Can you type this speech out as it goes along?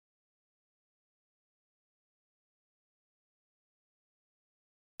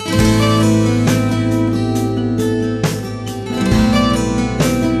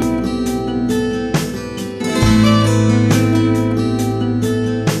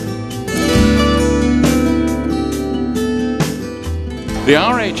The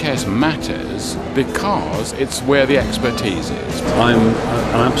RHS matters because it's where the expertise is. I'm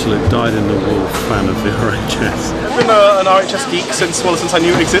an absolute dyed-in-the-wool fan of the RHS. I've been an RHS geek since I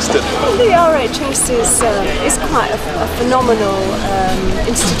knew it existed. Well, the RHS is quite a phenomenal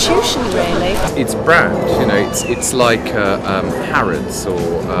institution, really. Its brand, you know, it's like Harrods or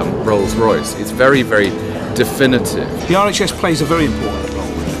Rolls-Royce. It's very, very definitive. The RHS plays a very important role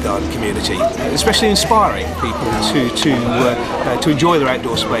in the garden community, especially inspiring people to enjoy their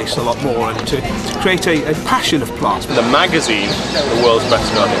outdoor space a lot more and to create a passion of plants. The magazine, the world's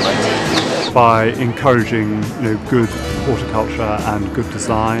best gardening magazine. By encouraging, you know, good horticulture and good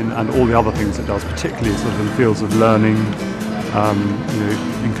design and all the other things it does, particularly sort of in the fields of learning, you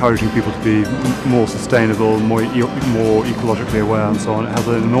know, encouraging people to be more sustainable, more ecologically aware and so on. It has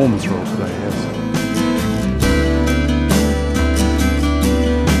an enormous role today, yes.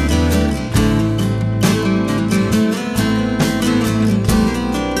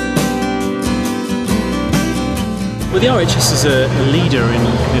 Well, the RHS is a leader in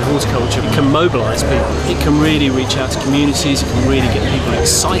horticulture. It can mobilise people. It can really reach out to communities. It can really get people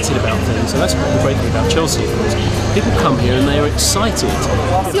excited about things. And that's the great thing about Chelsea, of course. People come here and they are excited.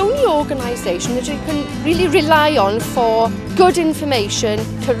 It's the only organisation that you can really rely on for good information,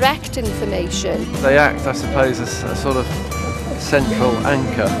 correct information. They act, I suppose, as a sort of central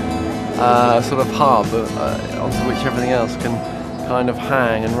anchor, sort of hub onto which everything else can kind of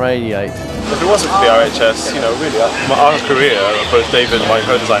hang and radiate. If it wasn't for the RHS, you know, really, our career, both David, my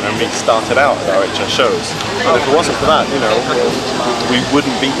co-designer, and me, started out at RHS Shows. And if it wasn't for that, you know, we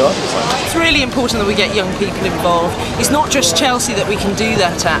wouldn't be garden designers. It's really important that we get young people involved. It's not just Chelsea that we can do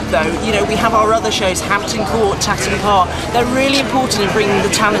that at, though. You know, we have our other shows, Hampton Court, Tatton Park. They're really important in bringing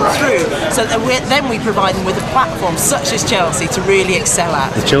the talent through, so that then we provide them with a platform such as Chelsea to really excel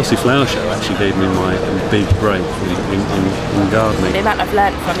at. The Chelsea Flower Show actually gave me my big break in gardening. The amount I've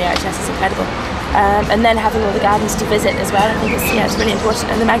learned from the RHS is incredible. And then having all the gardens to visit as well, I think it's really important,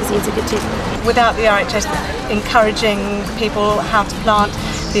 and the magazines are good too. Without the RHS encouraging people how to plant,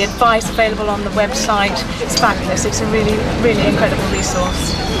 the advice available on the website, it's fabulous. It's a really, really incredible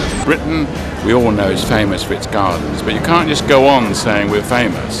resource. Britain, we all know, is famous for its gardens, but you can't just go on saying we're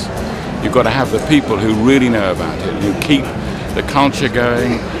famous. You've got to have the people who really know about it, who keep the culture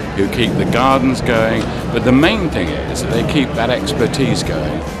going, who keep the gardens going, but the main thing is that they keep that expertise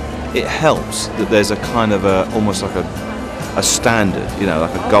going. It helps that there's a kind of almost like a standard, you know,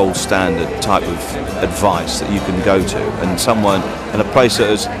 like a gold standard type of advice that you can go to, and a place that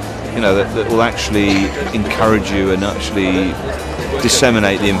is, you know, that will actually encourage you and actually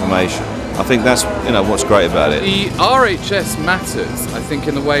disseminate the information. I think that's, you know, what's great about it. The RHS matters, I think,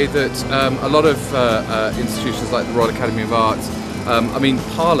 in the way that a lot of institutions like the Royal Academy of Arts, I mean,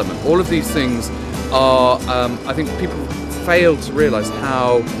 Parliament, all of these things are, I think people fail to realise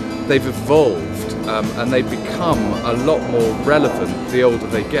how they've evolved and they've become a lot more relevant the older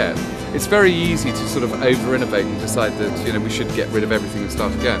they get. It's very easy to sort of over-innovate and decide that, you know, we should get rid of everything and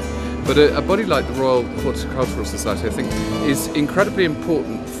start again. But a body like the Royal Horticultural Society, I think, is incredibly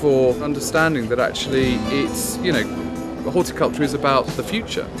important for understanding that actually it's, you know, horticulture is about the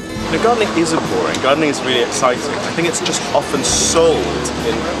future. You know, gardening isn't boring. Gardening is really exciting. I think it's just often sold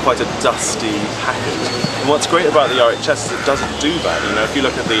in quite a dusty package. And what's great about the RHS is it doesn't do that. You know, if you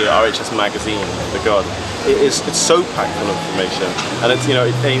look at the RHS magazine, The Garden, it's so packed full of information, and it's, you know,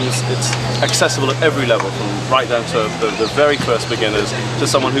 it's accessible at every level, from right down to the very first beginners to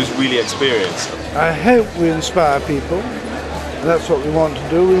someone who's really experienced. I hope we inspire people. That's what we want to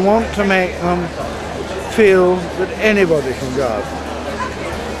do. We want to make them feel that anybody can garden.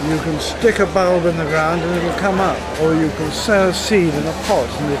 You can stick a bulb in the ground and it'll come up, or you can sow a seed in a pot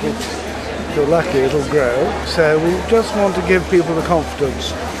and if you're lucky it'll grow. So we just want to give people the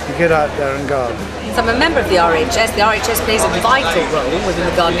confidence to get out there and garden. So I'm a member of the RHS. The RHS plays a vital role within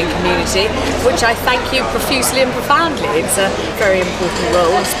the gardening community, which I thank you profusely and profoundly. It's a very important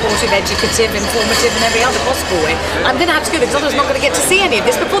role, supportive, educative, informative in every other possible way. I'm going to have to go because otherwise I'm not going to get to see any of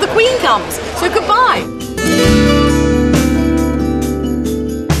this before the Queen comes. So goodbye.